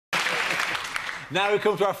Now we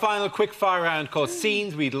come to our final quick fire round called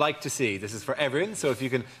Scenes We'd Like to See. This is for everyone, so if you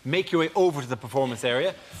can make your way over to the performance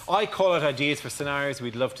area, I call out ideas for scenarios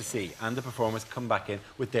we'd love to see, and the performers come back in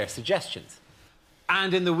with their suggestions.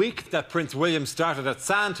 And in the week that Prince William started at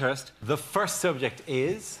Sandhurst, the first subject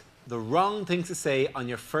is the wrong things to say on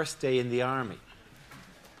your first day in the army.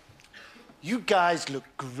 You guys look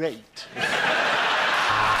great.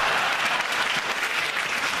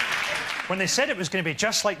 When they said it was going to be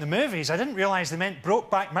just like the movies, I didn't realise they meant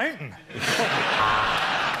Brokeback Mountain.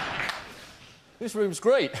 This room's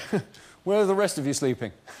great. Where are the rest of you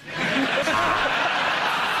sleeping?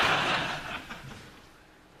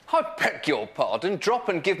 I beg your pardon. Drop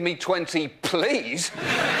and give me 20, please.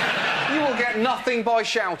 You will get nothing by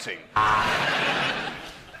shouting.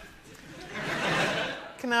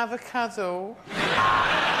 Can I have a cuddle?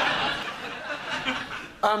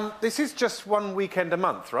 This is just one weekend a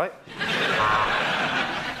month, right?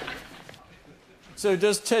 So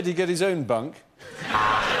does Teddy get his own bunk?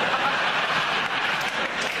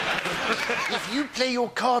 If you play your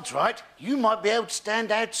cards right, you might be able to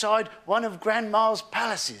stand outside one of Grandma's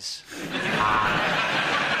palaces.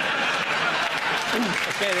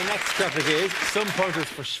 OK, the next topic is some pointers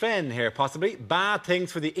for Sven here, possibly. Bad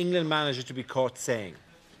things for the England manager to be caught saying.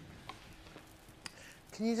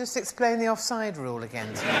 Can you just explain the offside rule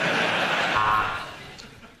again to me?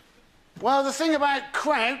 Well, the thing about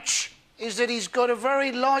Crouch is that he's got a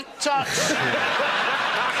very light touch for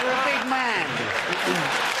a big man.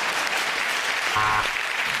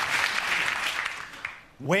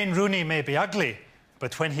 Wayne Rooney may be ugly,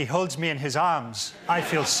 but when he holds me in his arms, I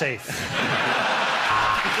feel safe.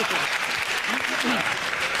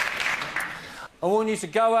 I want you to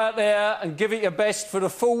go out there and give it your best for the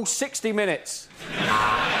full 60 minutes.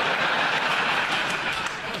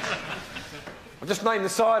 I'll just name the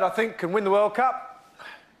side I think can win the World Cup.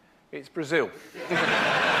 It's Brazil.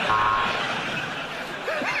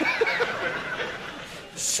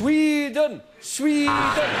 Sweden! Sweden!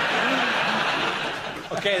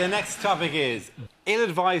 OK, the next topic is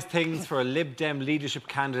ill-advised things for a Lib Dem leadership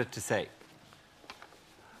candidate to say.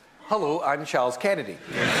 Hello, I'm Charles Kennedy.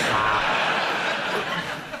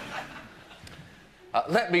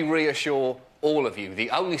 Let me reassure all of you, the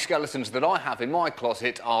only skeletons that I have in my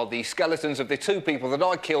closet are the skeletons of the 2 people that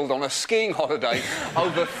I killed on a skiing holiday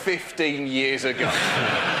over 15 years ago.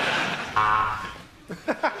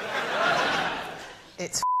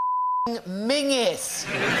 It's Mingus.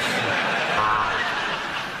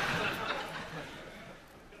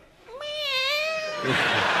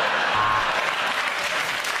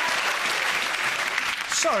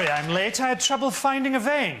 Sorry I'm late. I had trouble finding a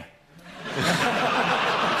vein.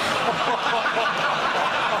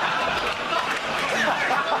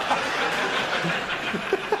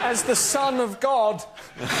 As the Son of God.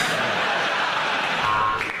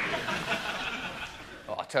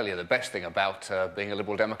 Oh, I tell you, the best thing about being a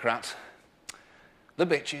Liberal Democrat, the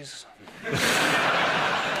bitches.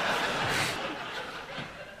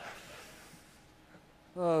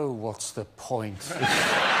 Oh, what's the point?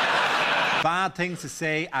 Bad things to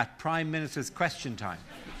say at Prime Minister's question time.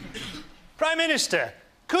 Prime Minister,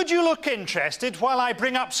 could you look interested while I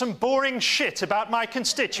bring up some boring shit about my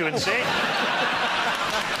constituency?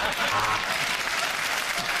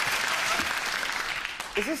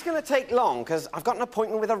 Is this going to take long? Because I've got an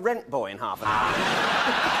appointment with a rent boy in half an hour.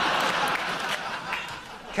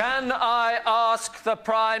 Can I ask the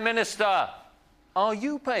Prime Minister, are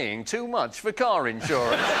you paying too much for car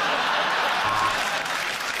insurance?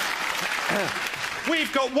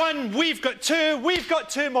 We've got 1, we've got 2, we've got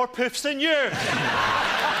 2 more poofs than you.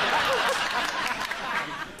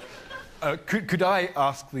 Could I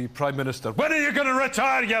ask the Prime Minister, when are you going to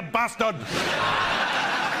retire, you bastard?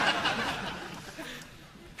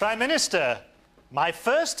 Prime Minister, my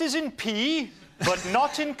first is in P, but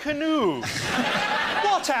not in canoe.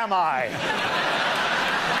 What am I?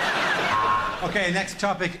 OK, next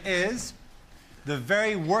topic is the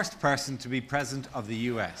very worst person to be president of the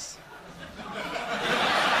US.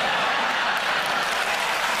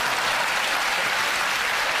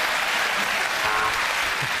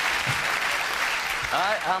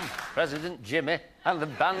 I am President Jimmy, and the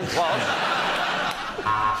band was...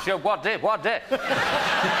 Sure, what day?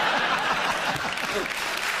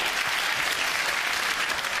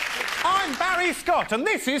 I'm Barry Scott, and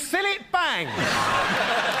this is Sill It Bang.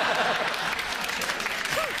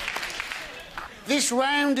 This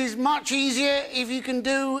round is much easier if you can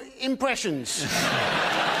do impressions.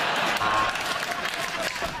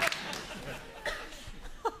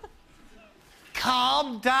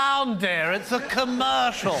 Calm down, dear. It's a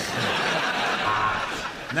commercial.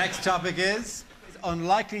 Next topic is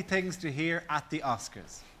unlikely things to hear at the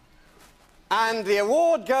Oscars. And the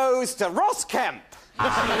award goes to Ross Kemp.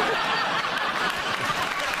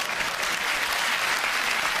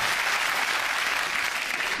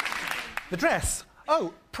 The dress.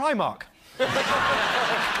 Oh, Primark.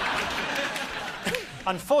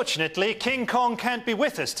 Unfortunately, King Kong can't be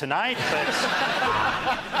with us tonight, but...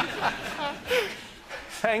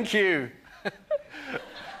 Thank you.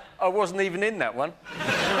 I wasn't even in that one.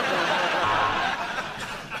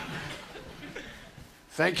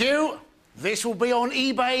 Thank you. This will be on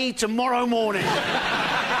eBay tomorrow morning.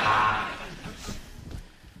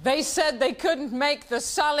 They said they couldn't make the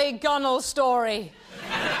Sally Gunnell story.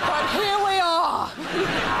 But here we are.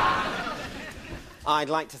 I'd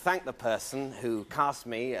like to thank the person who cast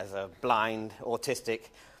me as a blind, autistic,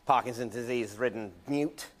 Parkinson's disease-ridden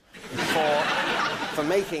mute for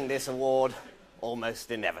making this award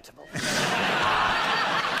almost inevitable.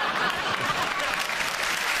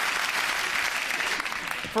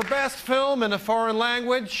 For best film in a foreign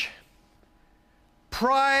language,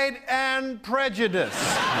 Pride and Prejudice.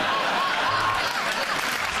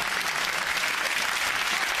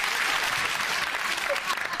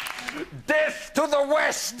 Death to the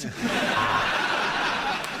West!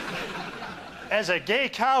 As a gay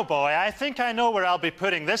cowboy, I think I know where I'll be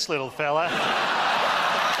putting this little fella.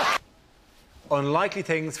 Unlikely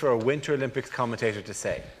things for a Winter Olympics commentator to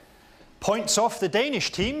say. Points off the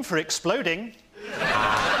Danish team for exploding.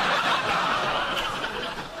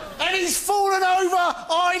 And he's fallen over.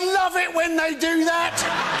 I love it when they do that.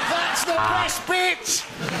 That's the best bit.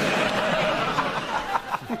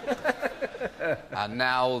 And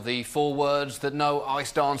now the 4 words that no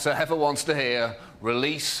ice dancer ever wants to hear.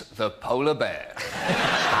 Release the polar bear.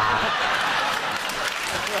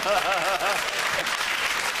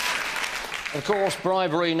 Of course,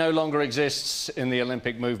 bribery no longer exists in the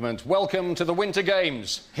Olympic movement. Welcome to the Winter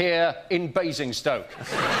Games, here in Basingstoke.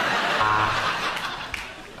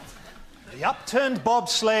 The upturned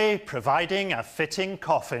bobsleigh providing a fitting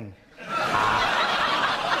coffin.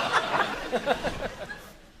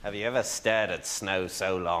 Have you ever stared at snow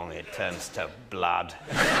so long it turns to blood?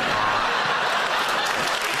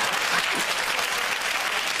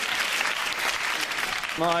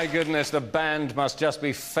 My goodness, the band must just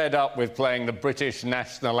be fed up with playing the British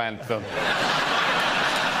national anthem. OK,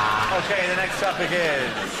 the next topic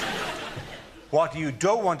is what you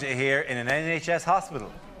don't want to hear in an NHS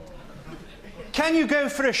hospital. Can you go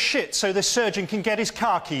for a shit so the surgeon can get his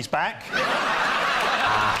car keys back?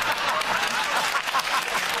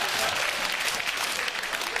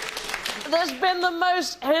 There's been the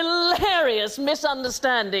most hilarious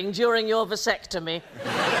misunderstanding during your vasectomy.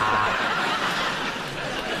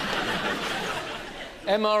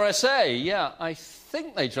 MRSA, yeah, I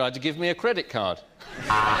think they tried to give me a credit card.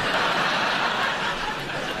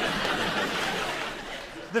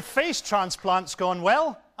 The face transplant's gone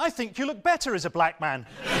well. I think you look better as a black man.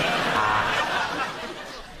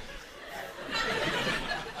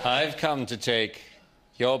 I've come to take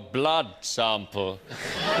your blood sample.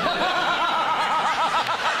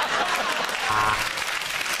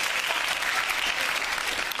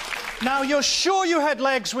 Now, you're sure you had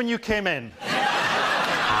legs when you came in?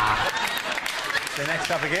 The next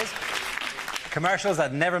topic is commercials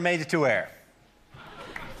that never made it to air.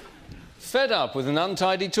 Fed up with an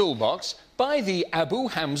untidy toolbox? Buy the Abu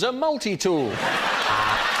Hamza multi-tool.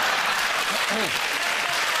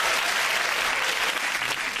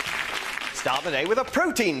 Start the day with a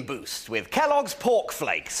protein boost with Kellogg's Pork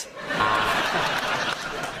Flakes.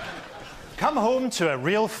 Come home to a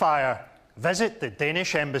real fire. Visit the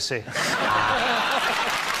Danish embassy.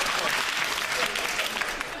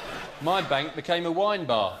 My bank became a wine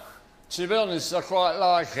bar. To be honest, I quite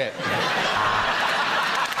like it.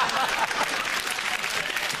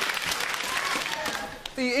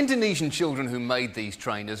 The Indonesian children who made these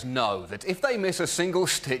trainers know that if they miss a single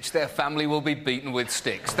stitch, their family will be beaten with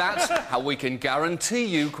sticks. That's how we can guarantee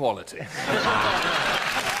you quality.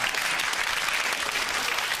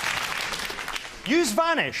 Use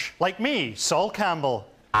Vanish, like me, Sol Campbell.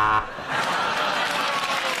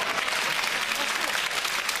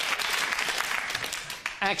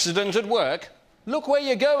 Accident at work? Look where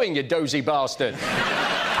you're going, you dozy bastard.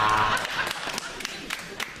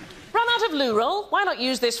 Run out of loo roll? Why not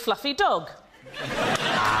use this fluffy dog?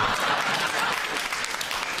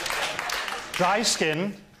 Dry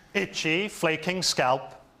skin, itchy, flaking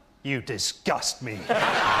scalp. You disgust me.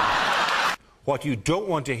 What you don't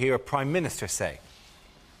want to hear a Prime Minister say.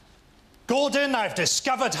 Gordon, I've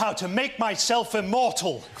discovered how to make myself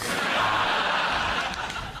immortal.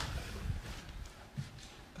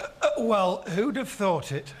 Well, who'd have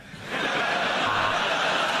thought it?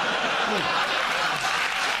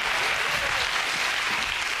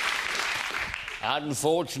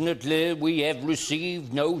 Unfortunately, we have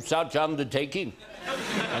received no such undertaking,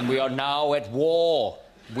 and we are now at war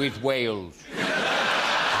with Wales.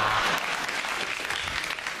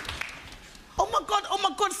 Oh my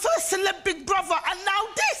God, first celeb Big Brother, and now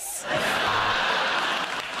this!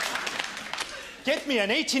 Get me an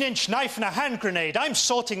 18-inch knife and a hand grenade. I'm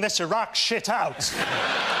sorting this Iraq shit out.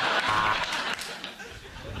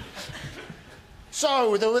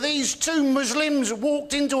 So, there were these two Muslims who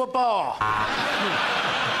walked into a bar.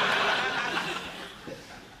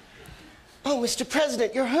 Oh, Mr.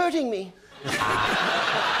 President, you're hurting me.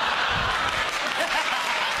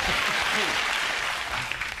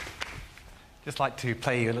 Just like to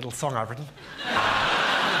play you a little song I've written.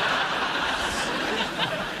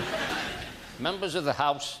 Members of the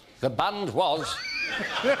House, the band was...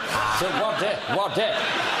 So what day?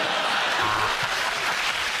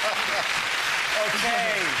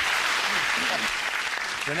 OK.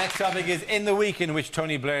 The next topic is in the week in which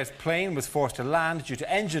Tony Blair's plane was forced to land due to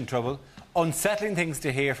engine trouble, unsettling things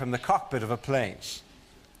to hear from the cockpit of a plane.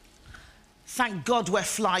 Thank God we're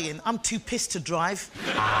flying. I'm too pissed to drive.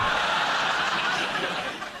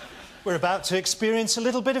 We're about to experience a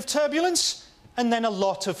little bit of turbulence and then a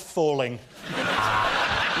lot of falling.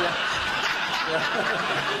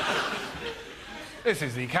 This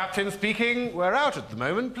is the captain speaking. We're out at the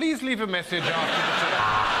moment. Please leave a message after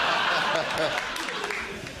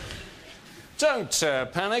the tone.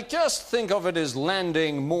 Don't panic. Just think of it as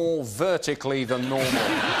landing more vertically than normal.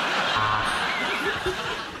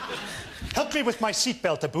 Help me with my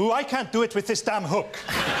seatbelt, Abu. I can't do it with this damn hook.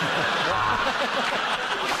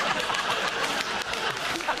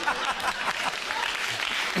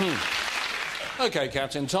 OK,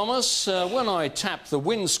 Captain Thomas, when I tap the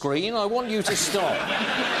windscreen, I want you to stop.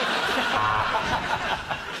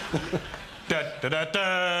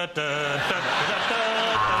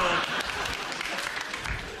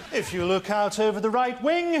 If you look out over the right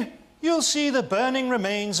wing, you'll see the burning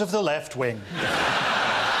remains of the left wing. The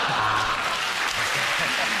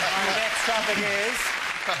next topic is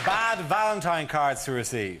bad Valentine cards to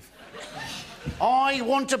receive. I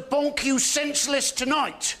want to bonk you senseless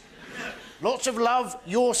tonight. Lots of love,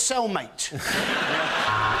 your cellmate.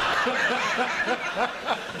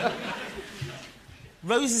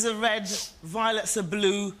 Roses are red, violets are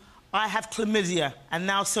blue. I have chlamydia, and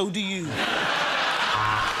now so do you.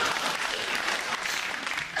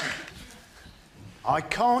 I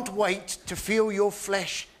can't wait to feel your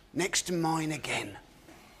flesh next to mine again.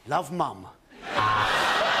 Love, Mum.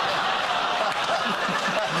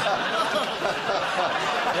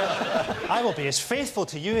 I will be as faithful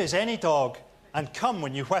to you as any dog, and come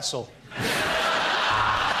when you whistle.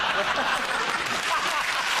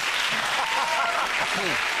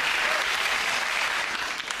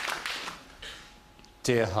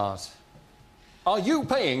 Dear heart, are you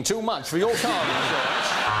paying too much for your car insurance?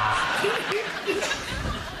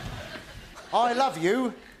 I love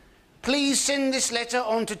you. Please send this letter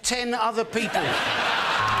on to 10 other people.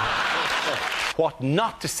 What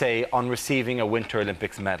not to say on receiving a Winter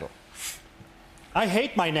Olympics medal. I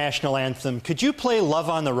hate my national anthem. Could you play Love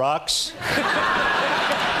on the Rocks?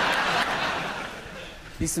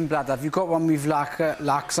 Listen, Blood, have you got one with like a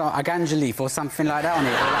ganja leaf or something like that on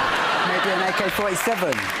it? Or like maybe an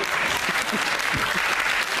AK-47?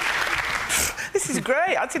 This is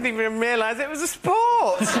great. I didn't even realise it was a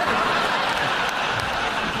sport.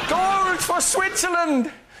 Gold for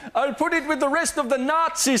Switzerland! I'll put it with the rest of the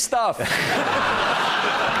Nazi stuff.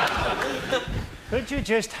 Could you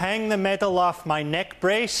just hang the medal off my neck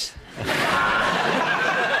brace?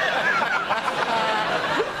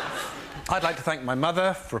 I'd like to thank my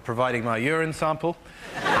mother for providing my urine sample.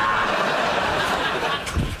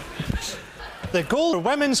 The goal for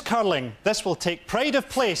women's curling. This will take pride of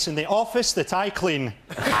place in the office that I clean.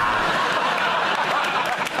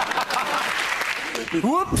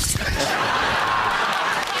 Whoops!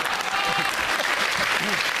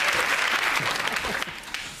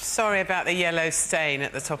 Sorry about the yellow stain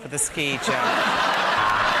at the top of the ski jump.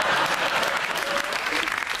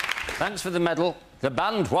 Thanks for the medal. The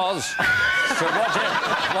band was... So was it?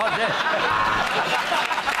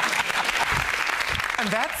 And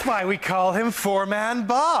that's why we call him Four-Man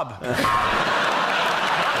Bob.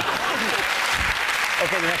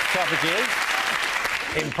 OK, the next topic is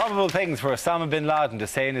improbable things for Osama bin Laden to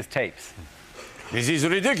say in his tapes. This is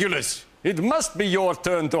ridiculous. It must be your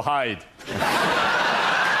turn to hide.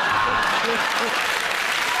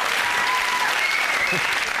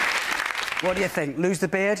 What do you think? Lose the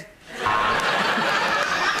beard?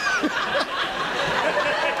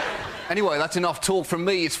 Anyway, that's enough talk from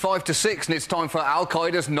me. It's 5 to 6 and it's time for Al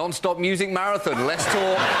Qaeda's non-stop music marathon. Less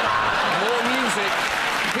talk, more music.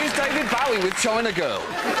 Here's David Bowie with China Girl.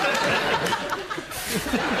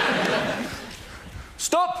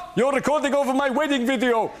 Stop! You're recording over my wedding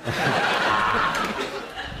video.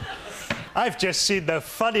 I've just seen the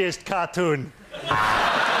funniest cartoon.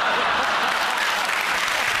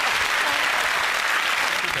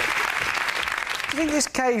 Do you think this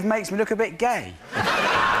cave makes me look a bit gay?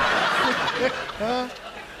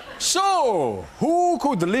 So, who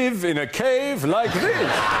could live in a cave like this?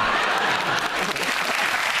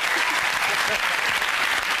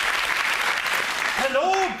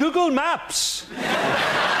 Hello, Google Maps.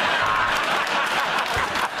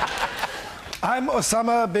 I'm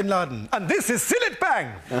Osama bin Laden, and this is Sillet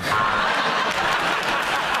Bang.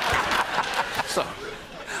 So,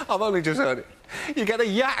 I've only just heard it. You get a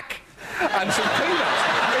yak and some peanuts.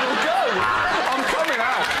 It'll go. I'm coming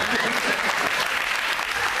out.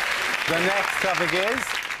 The next topic is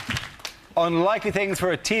unlikely things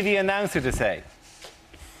for a TV announcer to say.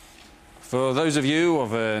 For those of you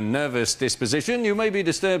of a nervous disposition, you may be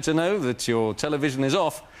disturbed to know that your television is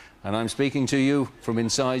off and I'm speaking to you from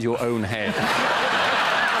inside your own head.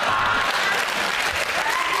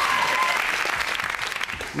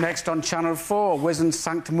 Next on Channel 4, wizened,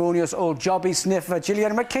 sanctimonious old jobby sniffer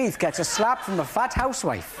Gillian McKeith gets a slap from a fat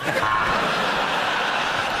housewife.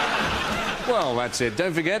 Well, that's it.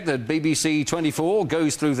 Don't forget that BBC 24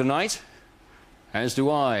 goes through the night, as do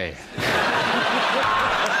I.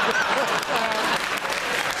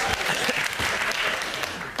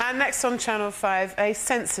 And next on Channel 5, a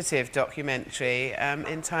sensitive documentary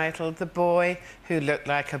entitled The Boy Who Looked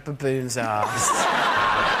Like a Baboon's Arse.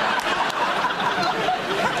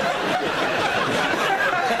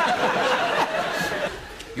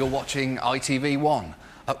 You're watching ITV1.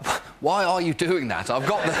 Why are you doing that? I've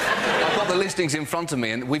got the listings in front of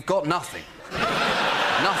me and we've got nothing.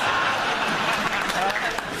 Nothing.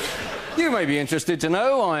 You may be interested to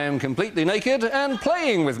know I am completely naked and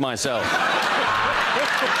playing with myself.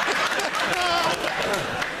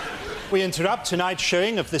 We interrupt tonight's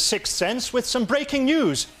showing of The Sixth Sense with some breaking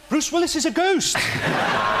news. Bruce Willis is a ghost.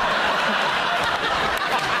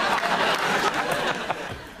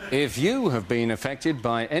 If you have been affected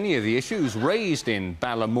by any of the issues raised in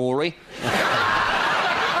Balamory...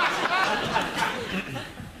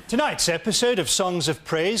 Tonight's episode of Songs of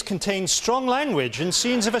Praise contains strong language and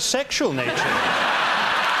scenes of a sexual nature.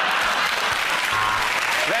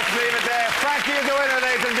 Let's leave it there. Frankie is the winner,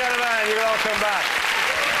 ladies and gentlemen. You can all come back.